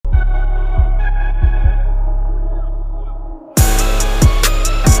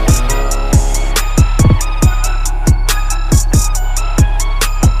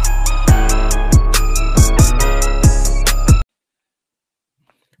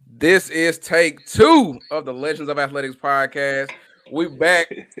This is take 2 of the Legends of Athletics podcast. We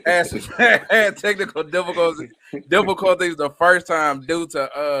back as had technical difficulties the first time due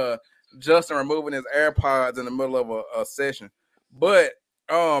to Justin removing his AirPods in the middle of a session. But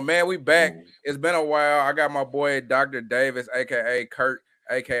man, we back. It's been a while. I got my boy Dr. Davis, aka Kurt,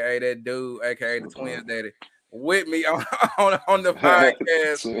 aka that dude, aka the twins daddy, with me on the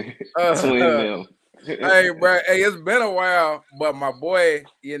podcast. Twin Mill. Hey, bro. Hey, it's been a while, but my boy,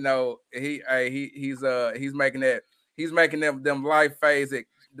 he's making that. He's making them life phasing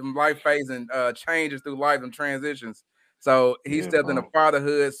changes through life and transitions. So he stepped into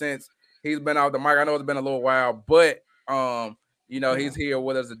fatherhood since he's been out the mic. I know it's been a little while, but he's here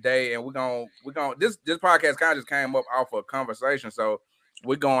with us today, and we're gonna this podcast kind of just came up off a conversation, so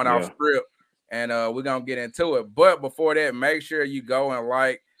we're going off script, and we're gonna get into it. But before that, make sure you go and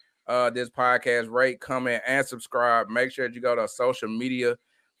like this podcast, rate, comment, and subscribe. Make sure that you go to social media,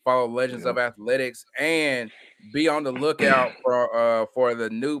 follow Legends of Athletics, and be on the lookout for the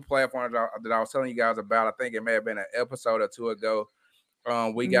new platform that I was telling you guys about. I think it may have been an episode or two ago.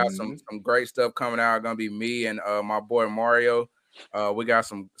 We got some great stuff coming out. Gonna be me and my boy Mario. We got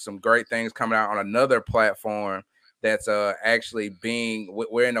some great things coming out on another platform that's actually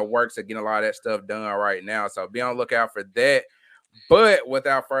we're in the works of getting a lot of that stuff done right now. So be on the lookout for that. But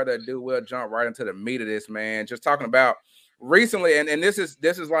without further ado, we'll jump right into the meat of this, man. Just talking about recently, and this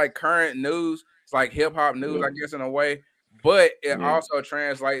is like current news. It's like hip hop news, I guess, in a way. But it also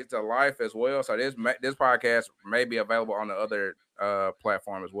translates to life as well. So this podcast may be available on the other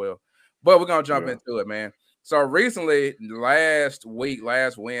platform as well. But we're gonna jump into it, man. So recently, last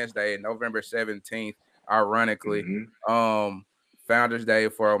Wednesday, November 17th, ironically, Founders Day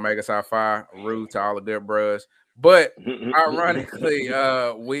for Omega Psi Phi, rude to all the good bros. But ironically,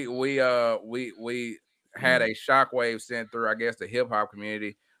 we had a shockwave sent through, I guess, the hip hop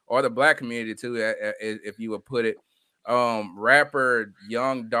community or the black community too, if you would put it. Rapper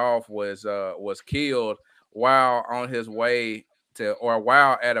Young Dolph was killed while on his way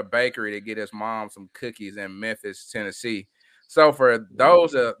while at a bakery to get his mom some cookies in Memphis, Tennessee. So for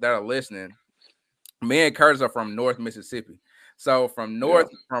those that are listening, me and Curtis are from North Mississippi. So from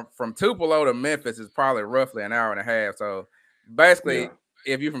from Tupelo to Memphis is probably roughly an hour and a half. So basically,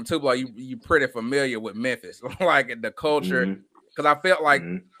 if you're from Tupelo, you pretty familiar with Memphis, like the culture. Because I felt like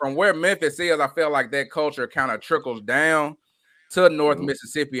from where Memphis is, I feel like that culture kind of trickles down to North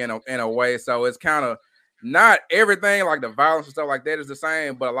Mississippi in a way. So it's kind of not everything like the violence and stuff like that is the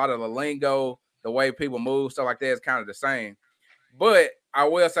same, but a lot of the lingo, the way people move, stuff like that is kind of the same. But I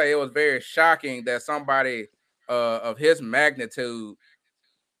will say it was very shocking that somebody of his magnitude,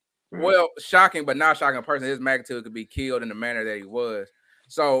 well, shocking but not shocking, a person of his magnitude could be killed in the manner that he was.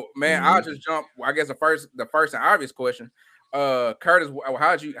 So, man, I'll just jump. I guess the first and obvious question, Curtis,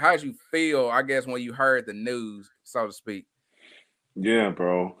 how'd you feel? I guess when you heard the news, so to speak. Yeah,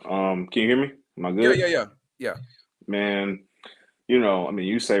 bro. Can you hear me? Am I good? Yeah. Man, I mean,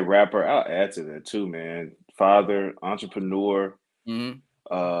 you say rapper, I'll add to that too, man. Father, entrepreneur,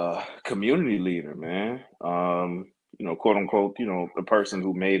 community leader, man. Quote unquote, the person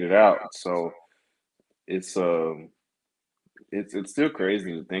who made it out. So it's still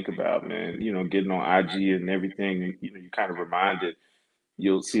crazy to think about, man. Getting on IG and everything, you kind of reminded.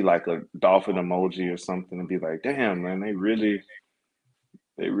 You'll see like a dolphin emoji or something and be like, damn, man, they really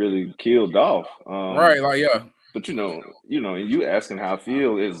killed Dolph. Right, like But and you asking how I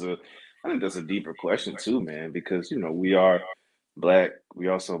feel I think that's a deeper question too, man, because we are black, we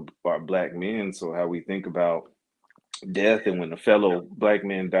also are black men, so how we think about death and when a fellow black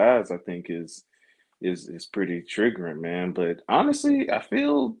man dies, I think is pretty triggering, man. But honestly, I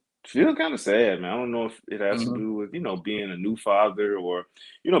feel kind of sad, man. I don't know if it has to do with being a new father or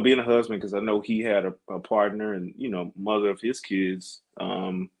being a husband, because I know he had a partner and mother of his kids.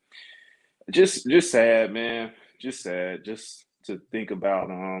 Just sad, man. Just sad. Just to think about.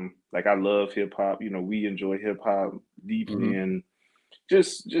 Like I love hip hop. We enjoy hip hop deeply, and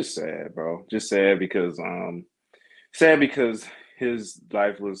just sad, bro. Just sad because his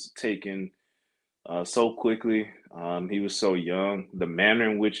life was taken so quickly. He was so young. The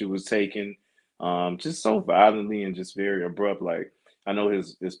manner in which it was taken, just so violently and just very abrupt. Like I know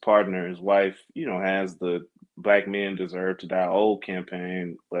his partner, his wife, has the Black Men Deserve to Die Old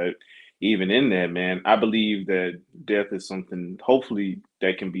campaign, but even in that, man, I believe that death is something hopefully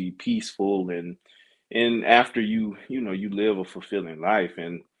that can be peaceful and after you live a fulfilling life.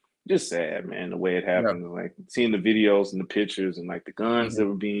 And just sad, man, the way it happened. Like seeing the videos and the pictures and like the guns that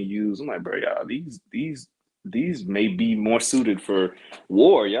were being used. I'm like, bro, y'all, these may be more suited for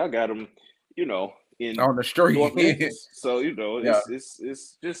war. Y'all got them, in on the street. North Memphis. So Yeah.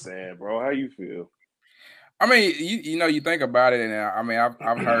 it's just sad, bro. How you feel? I mean, you think about it, and I mean,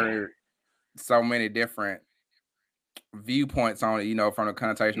 I've heard so many different viewpoints on it, from the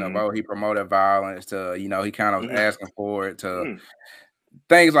connotation of, Mm-hmm. oh, he promoted violence to, he kind of Mm-hmm. asking for it to Mm.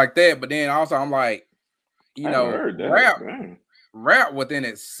 things like that. But then also I'm like, I haven't heard that. rap Dang. rap within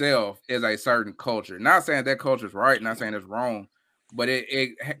itself is a certain culture. Not saying that culture is right, not saying it's wrong, but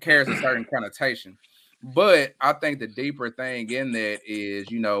it carries a certain connotation. But I think the deeper thing in that is,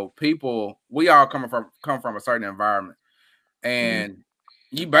 people, we all come from a certain environment, Mm-hmm. and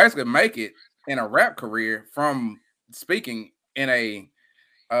you basically make it in a rap career from speaking in a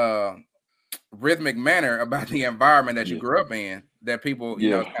uh rhythmic manner about the environment that you Yeah. grew up in, that people,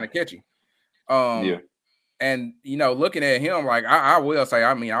 Yeah. is kind of catchy. Yeah. And looking at him, like, I will say,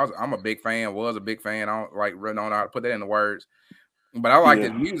 I mean, I'm a big fan, was a big fan. I don't like really don't know how to put that into words, but I liked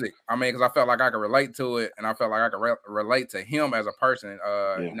his Yeah. music. I mean, because I felt like I could relate to it, and I felt like I could relate to him as a person.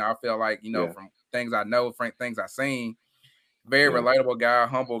 Yeah. I feel like, Yeah. from things I know, from things I've seen, very Yeah. relatable guy,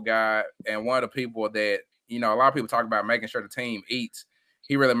 humble guy, and one of the people that, a lot of people talk about making sure the team eats.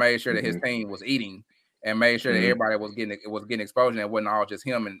 He really made sure that his Mm-hmm. team was eating, and made sure that Mm-hmm. everybody was getting exposure, and it wasn't all just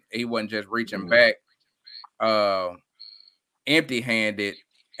him, and he wasn't just reaching Mm-hmm. back uh empty-handed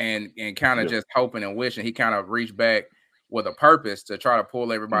and kind of Yeah. just hoping and wishing. He kind of reached back with a purpose to try to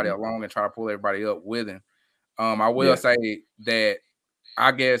pull everybody Mm-hmm. along and try to pull everybody up with him. I will Yeah. say that,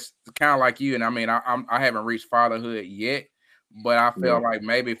 I guess, kind of like you, and I mean, I haven't reached fatherhood yet, but I Yeah. feel like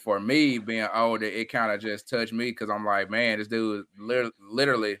maybe for me being older, it kind of just touched me, because I'm like, man, this dude is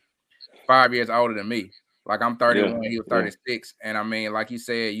literally 5 years older than me. Like, I'm Yeah. 31, he was Yeah. 36, and I mean, like you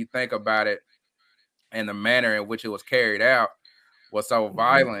said, you think about it, and the manner in which it was carried out was so Mm-hmm.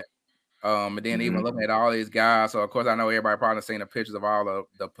 violent. And then even Mm-hmm. looking at all these guys, so of course I know everybody probably seen the pictures of all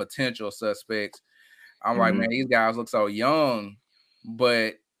the potential suspects. I'm like, Mm-hmm. man, these guys look so young,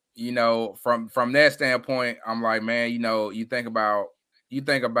 but from that standpoint, I'm like, man, you think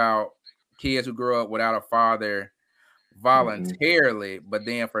about kids who grew up without a father Mm-hmm. voluntarily, but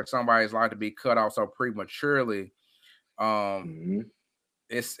then for somebody's life to be cut off so prematurely, um, Mm-hmm.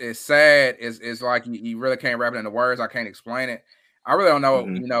 it's sad. It's like you really can't wrap it into words. I can't explain it. I really don't know.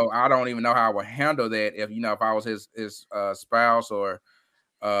 Mm-hmm. I don't even know how I would handle that if I was his spouse, or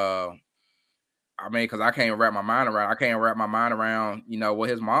uh I mean, because I can't wrap my mind around. I can't wrap my mind around what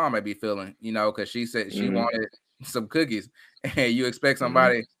his mom may be feeling. Because she said she Mm-hmm. wanted some cookies, and you expect Mm-hmm.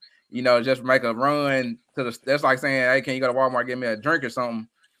 somebody, just make a run to the. That's like saying, hey, can you go to Walmart, get me a drink or something?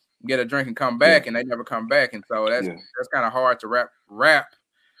 Get a drink and come Yeah. back, and they never come back, and so that's Yeah. that's kind of hard to wrap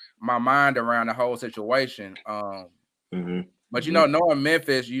my mind around the whole situation. Mm-hmm. But Mm-hmm. knowing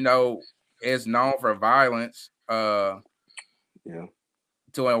Memphis, is known for violence, Yeah.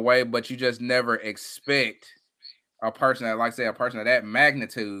 to a way, but you just never expect a person that, like say, a person of that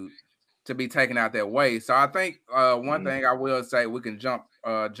magnitude to be taken out that way. So I think one Mm-hmm. thing I will say, we can jump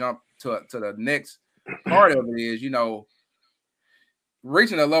to the next part of it is,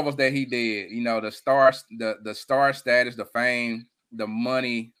 reaching the levels that he did, the stars, the star status, the fame, the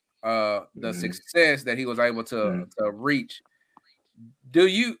money, the Mm-hmm. success that he was able to Mm-hmm. reach. Do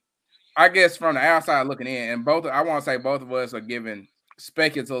you, I guess, from the outside looking in, and I want to say both of us are given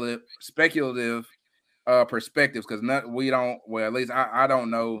speculative perspectives, because not we don't, well, at least I don't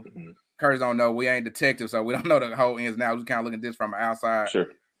know. Mm-hmm. Curtis don't know. We ain't detectives, so we don't know the whole ins and outs. We kind of looking at this from an outside Sure.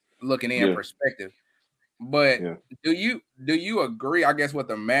 looking in Yeah. perspective. But Yeah. do you agree, I guess, with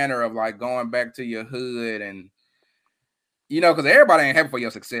the manner of like going back to your hood, and because everybody ain't happy for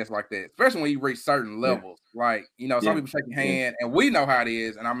your success like that, especially when you reach certain Yeah. levels. Like, some Yeah. people shake your Yeah. hand, and we know how it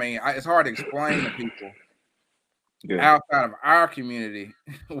is. And I mean, it's hard to explain to people Yeah. outside of our community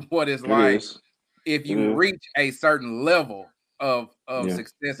what it's It like is. if It you is. reach a certain level of Yeah.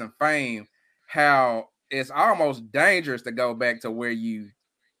 success and fame, how it's almost dangerous to go back to where you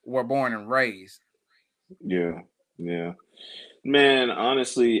were born and raised. Yeah. Yeah. Man,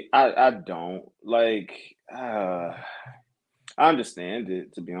 honestly, I don't like. I understand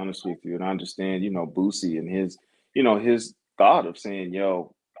it, to be honest with you, and I understand, Boosie and his thought of saying,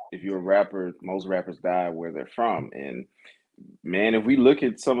 "Yo, if you're a rapper, most rappers die where they're from." And man, if we look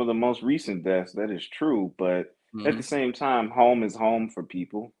at some of the most recent deaths, that is true. But at the Mhm. same time, home is home for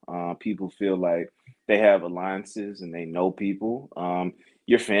people. People feel like they have alliances and they know people.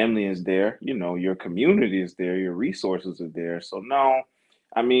 Your family is there, your community is there, your resources are there. So no,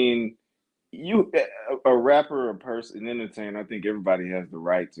 I mean, a rapper, a person, an entertainer. I think everybody has the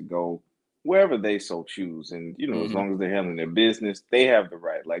right to go wherever they so choose, and as Mhm. long as they're handling their business, they have the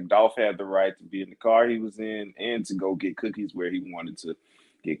right. Like Dolph had the right to be in the car he was in and to go get cookies where he wanted to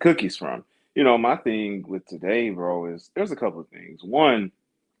get cookies from. My thing with today, bro, is there's a couple of things. One,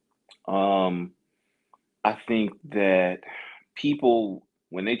 um, I think that people,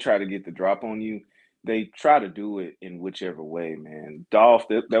 when they try to get the drop on you, they try to do it in whichever way, man. Dolph,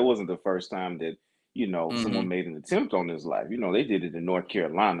 that wasn't the first time that, someone Mm-hmm. made an attempt on his life. They did it in North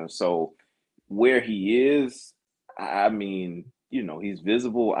Carolina. So where he is, I mean, he's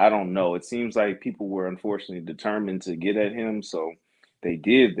visible. I don't know. It seems like people were unfortunately determined to get at him. So they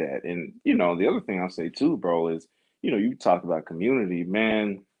did that. And, the other thing I'll say too, bro, is, you talk about community,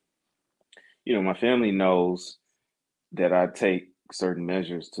 man. My family knows that I take certain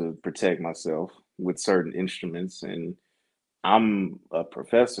measures to protect myself with certain instruments. And I'm a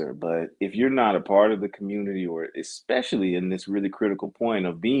professor, but if you're not a part of the community, or especially in this really critical point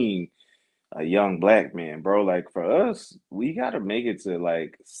of being a young black man, bro, like for us, we got to make it to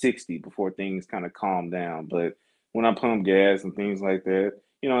like 60 before things kind of calm down. But when I pump gas and things like that,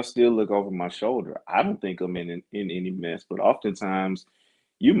 I still look over my shoulder. I don't think I'm in any mess, but oftentimes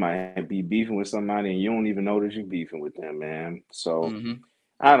you might be beefing with somebody and you don't even know that you're beefing with them, man. So Mm-hmm.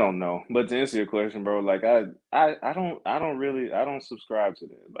 I don't know. But to answer your question, bro, like I don't subscribe to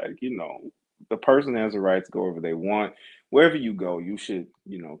that. Like, the person has a right to go wherever they want. Wherever you go, you should,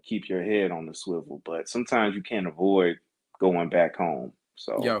 keep your head on the swivel. But sometimes you can't avoid going back home.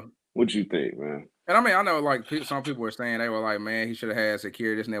 So Yeah. what you think, man? And I mean, I know like some people were saying they were like, man, he should have had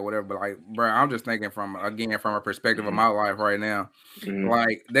security, this and that, whatever. But like, bro, I'm just thinking from a perspective of Hmm. my life right now. Hmm.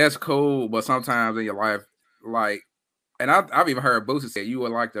 Like, that's cool, but sometimes in your life, like, and I've even heard Boosie say you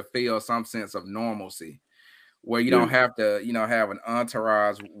would like to feel some sense of normalcy where you don't Yeah. have to, have an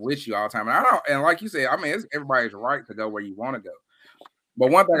entourage with you all the time. And I don't, and like you said, I mean, it's everybody's right to go where you want to go.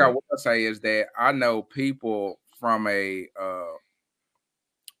 But one thing I Yeah. will say is that I know people from a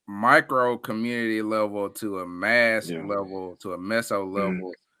micro community level to a mass Yeah. level to a meso Hmm.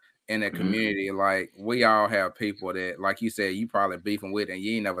 level in a Hmm. community. Like we all have people that, like you said, you probably beefing with and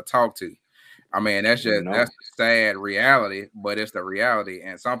you ain't never talked to. I mean, that's No. the sad reality, but it's the reality.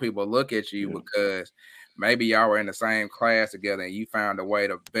 And some people look at you Yeah. because maybe y'all were in the same class together and you found a way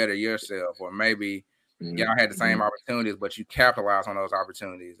to better yourself, or maybe Hmm. y'all had the same Hmm. opportunities, but you capitalize on those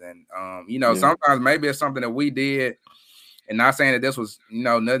opportunities. And Yeah. sometimes maybe it's something that we did, and not saying that this was,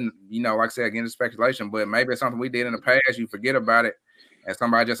 nothing, like I said, again, it's speculation, but maybe it's something we did in the past. You forget about it, and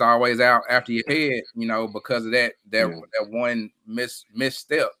somebody just always out after your head, because of Yeah. that one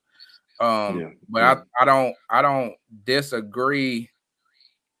misstep. Yeah. But Yeah. I don't disagree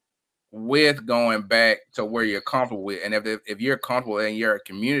with going back to where you're comfortable with, and if you're comfortable in your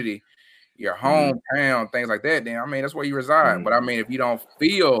community, your Hmm. hometown, things like that, then I mean that's where you reside. Hmm. But I mean, if you don't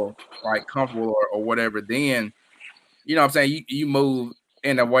feel like comfortable or whatever, then what I'm saying, you move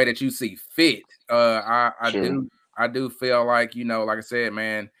in a way that you see fit. I Sure. do feel like, like I said,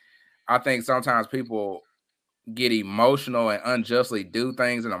 man, I think sometimes people get emotional and unjustly do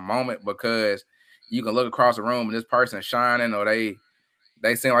things in a moment because you can look across the room and this person's shining, or they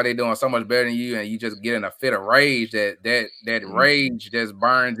seem like they're doing so much better than you, and you just get in a fit of rage that Hmm. rage just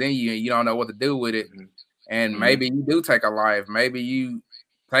burns in you and you don't know what to do with it. Hmm. And Hmm. maybe you do take a life, maybe you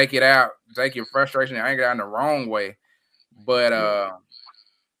take it out, take your frustration and anger out in the wrong way. But Yeah.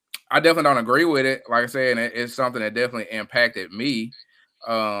 I definitely don't agree with it. Like I said, it's something that definitely impacted me.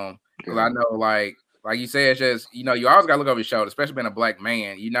 Because I Yeah. know, like you said, it's just you always got to look over your shoulder, especially being a black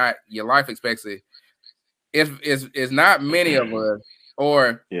man. Your life expectancy is not many of us,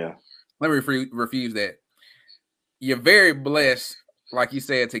 or Yeah. let me refuse that. You're very blessed, like you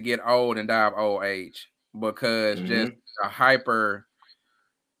said, to get old and die of old age, because just Hmm. the hyper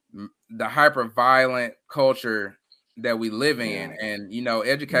the hyper violent culture that we live in, Yeah. and Yeah.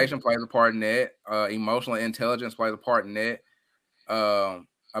 education plays a part in that, emotional intelligence plays a part in that,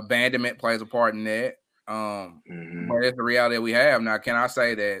 abandonment plays a part in that, Hmm. but it's the reality that we have now. Can I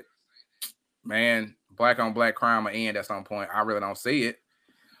say that, man, black on black crime will end at some point? I really don't see it, Yeah.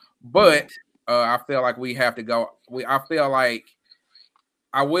 but I feel like we have to go. I feel like,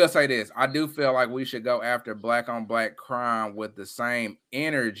 I will say this. I do feel like we should go after black on black crime with the same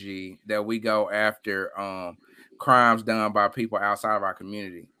energy that we go after crimes done by people outside of our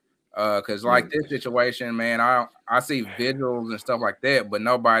community. Cause Yeah. like this situation, man, I see vigils and stuff like that, but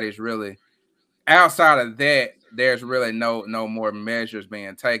nobody's really outside of that. There's really no more measures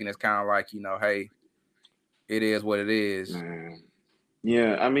being taken. It's kind of like, hey, it is what it is. Man.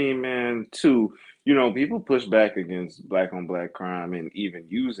 Yeah, I mean, man, too, people push back against black on black crime and even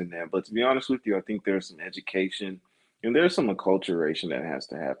using that. But to be honest with you, I think there's some education and there's some acculturation that has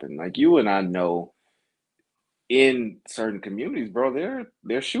to happen. Like you and I know in certain communities, bro,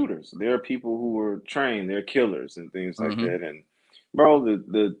 they're shooters. There are people who are trained, they're killers and things like Mm-hmm. that. And Bro,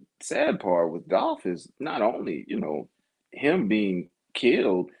 the sad part with Dolph is not only, him being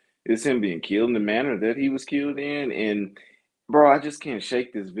killed, it's him being killed in the manner that he was killed in. And bro, I just can't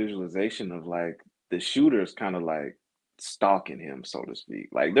shake this visualization of like the shooters kind of like stalking him, so to speak.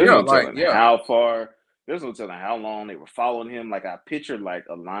 Like there's Yeah, no like telling yeah, how far, there's no telling how long they were following him. Like I pictured like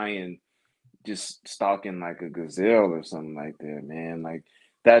a lion just stalking like a gazelle or something like that, man. Like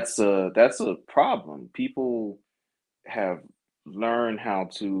that's a problem. People have learned how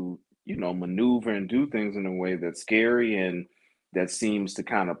to, maneuver and do things in a way that's scary and that seems to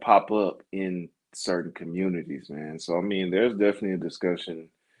kind of pop up in certain communities, man. So I mean, there's definitely a discussion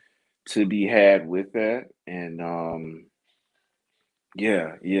to be had with that. And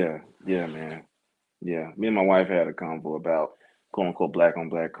yeah, yeah, yeah, man. Yeah. Me and my wife had a convo about quote unquote black on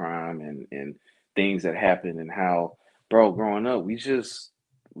black crime and things that happen and how, bro, growing up, we just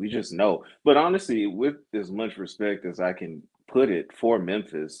know. But honestly, with as much respect as I can put it for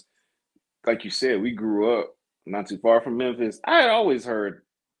Memphis, like you said, we grew up not too far from Memphis. I had always heard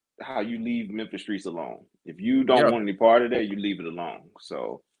how you leave Memphis streets alone. If you don't yeah. want any part of that, you leave it alone.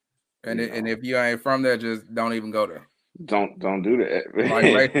 So, And if you ain't from there, just don't even go there. don't do that,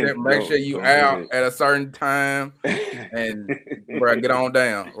 Like man. make sure you Don't do out that. at a certain time and bro, get on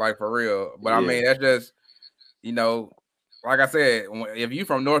down, like for real. But I Yeah, mean, that's just you know, like I said, if you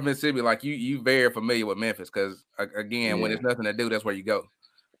from North Mississippi, like you very familiar with Memphis, because again, when yeah, there's nothing to do, that's where you go.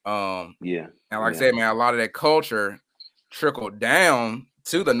 Um, yeah, and like I yeah. said, man, a lot of that culture trickled down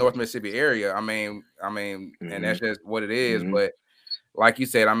to the North Mississippi area. And Hmm. that's just what it is. Hmm. But like you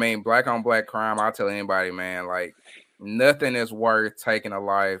said, I mean, black on black crime. I'll tell anybody, man, like nothing is worth taking a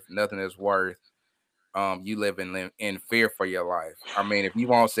life. Nothing is worth you living in fear for your life. I mean, if you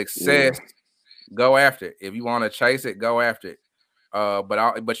want Yeah. success, go after it. If you want to chase it, go after it.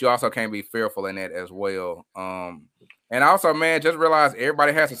 But you also can't be fearful in that as well. And also, man, just realize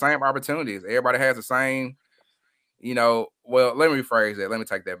everybody has the same opportunities. Everybody has the same, Well, let me rephrase that. Let me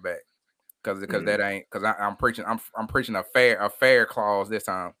take that back because that Hmm. ain't because I'm preaching. I'm preaching a fair clause this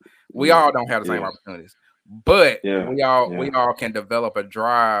time. We Yeah. all don't have the same Yeah. opportunities, but Yeah. we all can develop a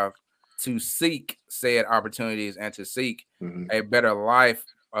drive to seek said opportunities and to seek Hmm. a better life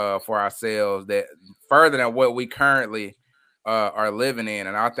for ourselves that further than what we currently are living in.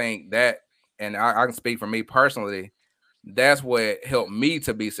 And I think that, and I can speak for me personally, that's what helped me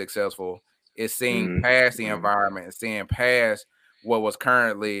to be successful is seeing Hmm. past the Yeah. environment and seeing past what was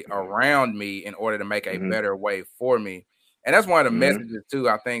currently around me in order to make a Hmm. better way for me. And that's one of the Hmm. messages too.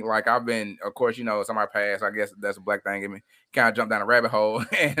 I think like I've been, of course, somebody passed. I guess that's a black thing in me. Kind of jump down a rabbit hole,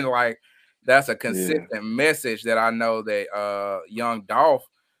 and like that's a Yeah. consistent message that I know that young Dolph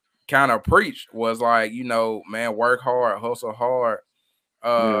kind of preached was like, man, work hard, hustle hard.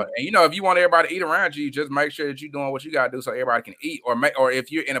 Yeah. And if you want everybody to eat around you, just make sure that you're doing what you gotta do so everybody can eat, or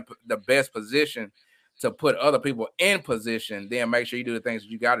if you're in the best position to put other people in position, then make sure you do the things that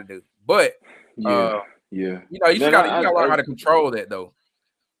you got to do. But Yeah. uh, Yeah. you just Man, you gotta learn how to control that though.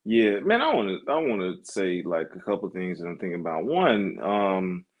 yeah, man, I want to say like a couple of things that I'm thinking about. One,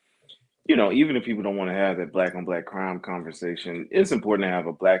 even if people don't want to have that black on black crime conversation, it's important to have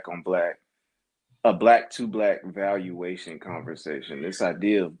a black to black valuation conversation. This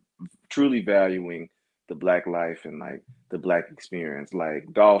idea of truly valuing the black life and like the black experience. Like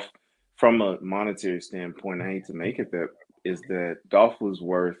Dolph, from a monetary standpoint, I hate to make it that is that Dolph was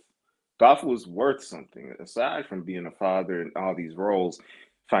worth something. Aside from being a father and all these roles,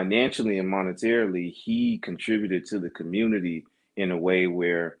 financially and monetarily, he contributed to the community in a way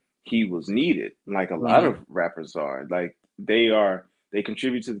where he was needed, like a lot Mhm. of rappers are. Like they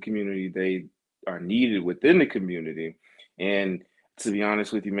contribute to the community, they are needed within the community. And to be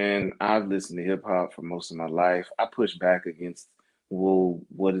honest with you, man, I've listened to hip hop for most of my life. I push back against, well,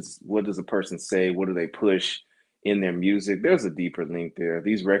 what does a person say? What do they push in their music? There's a deeper link there.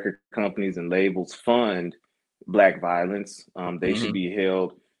 These record companies and labels fund black violence. They should Mhm. be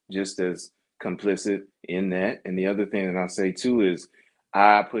held just as complicit in that. And the other thing that I'll say too is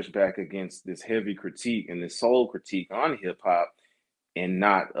I push back against this heavy critique and this soul critique on hip hop and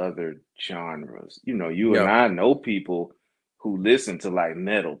not other genres. You and Yeah. I know people who listen to like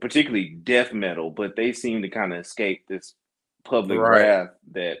metal, particularly death metal, but they seem to kind of escape this public Right. wrath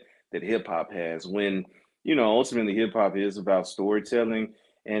that hip hop has when, ultimately hip hop is about storytelling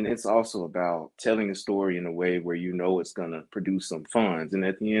and it's also about telling a story in a way where it's going to produce some funds. And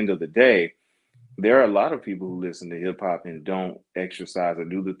at the end of the day, there are a lot of people who listen to hip hop and don't exercise or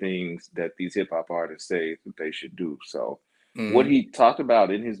do the things that these hip hop artists say that they should do. So, what Mhm. he talked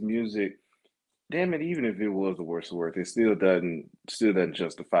about in his music, damn it, even if it was the worst worth, it still doesn't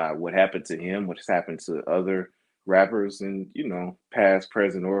justify what happened to him, what's happened to other rappers in, you know, past,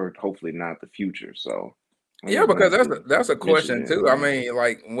 present, or hopefully not the future. So I Yeah, just because wanted to that's a mention question that, too. I man. mean,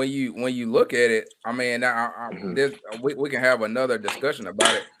 like when you look at it, I mean, Hmm. this we can have another discussion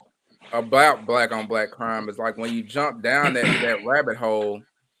about it about black on black crime. It's like when you jump down that rabbit hole.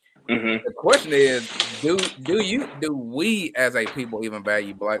 Hmm. The question is, do we as a people even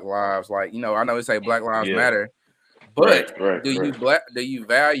value black lives? Like, I know we say Black Lives Yeah. Matter, Right. but Right. Right. do you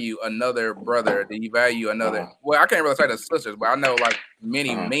value another brother? Do you value another? Uh-huh. Well, I can't really say the sisters, but I know like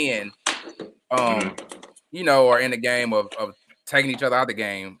many Uh-huh. men, Hmm. um, are in the game of taking each other out the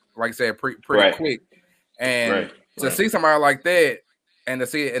game, like I said, pretty Right. quick. And Right. to Right. see somebody like that and to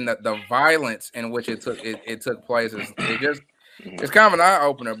see it in the violence in which it took place is just Hmm. it's kind of an eye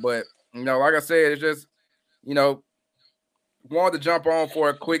opener. But like I said, it's just you know wanted to jump on for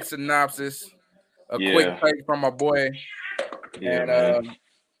a quick synopsis, a quick Yeah. take from my boy, Yeah, and man.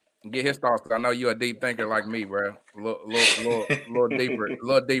 get his thoughts. 'Cause I know you're a deep thinker like me, bro. Little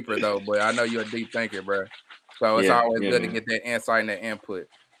deeper though. But I know you're a deep thinker, bro. So it's Yeah. always Yeah, good to man. get that insight and that input.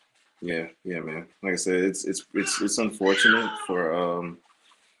 Yeah. Yeah, man. Like I said, it's unfortunate for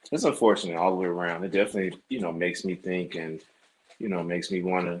it's unfortunate all the way around. It definitely, you know, makes me think and, you know, makes me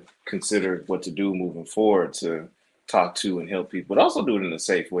want to consider what to do moving forward to talk to and help people, but also do it in a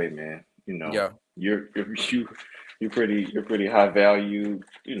safe way, man. You know, Yeah, you you're pretty high value.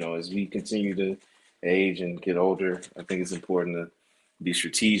 You know, as we continue to age and get older, I think it's important to be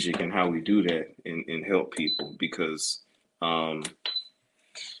strategic in how we do that and help people because, um,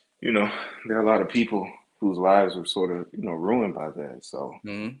 you know, there are a lot of people whose lives were sort of, you know, ruined by that. So,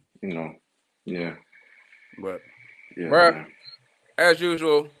 hmm you know, yeah, but yeah, bro, man. as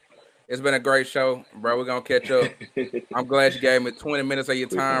usual, it's been a great show, bro. We're gonna catch up. I'm glad you gave me 20 minutes of your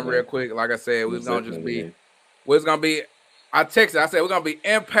Quick one, time real man. quick. Like I said, Most definitely, man. we're gonna be I texted, I said we're gonna be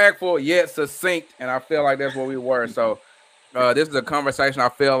impactful yet succinct, and I feel like that's what we were. So this is a conversation I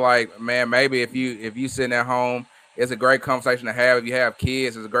feel like, man, maybe if you sitting at home, it's a great conversation to have. If you have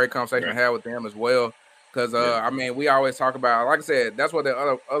kids, it's a great conversation to Right. have with them as well. Because Yeah. I mean, we always talk about, like I said, that's what the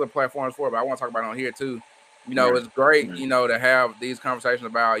other platforms for, but I want to talk about it on here too. Right. It's great, Right. to have these conversations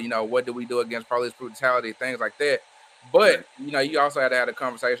about, what do we do against police brutality, things like that. But Right. you also had to have a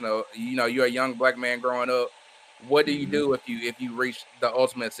conversation of, you're a young black man growing up. What do you Hmm. do if you reach the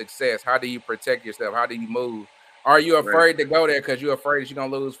ultimate success? How do you protect yourself? How do you move? Are you Right. afraid to go there because you're afraid that you're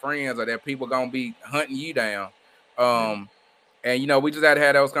gonna lose friends or that people gonna be hunting you down? Yeah. And we just had to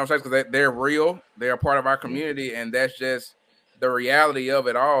have those conversations because they're real. They're a part of our Yeah. community, and that's just the reality of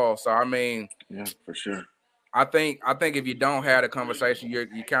it all. So I mean, Yeah. For sure. I think if you don't have the conversation, you're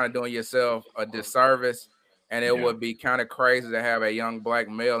kind of doing yourself a disservice, and it Yeah. would be kind of crazy to have a young black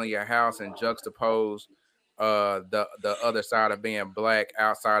male in your house and juxtapose the other side of being black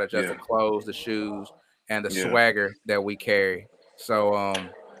outside of just the Yeah. clothes, the shoes, and the Yeah. swagger that we carry. So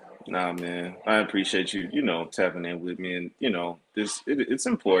Nah, man. I appreciate you, you know, tapping in with me, and you know, it's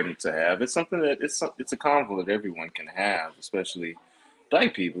important to have. It's something that it's a convo that everyone can have, especially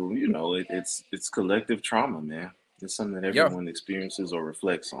black people. You know, it's collective trauma, man. It's something that yeah, everyone experiences or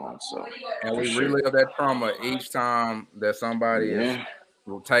reflects on. So, and for we sure. relive that trauma each time that somebody is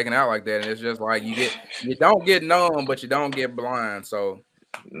Yeah. taken out like that, and it's just like you don't get numb, but you don't get blind. So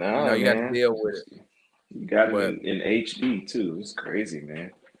Nah, you have to man. deal with it. You got it But in HD too. It's crazy,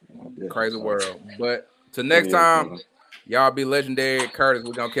 man. Yeah. crazy So world. But till it next is, time, man. y'all be legendary. Curtis,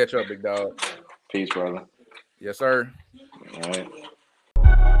 we're gonna catch up, big dog. Peace, brother. Yes, sir. All right.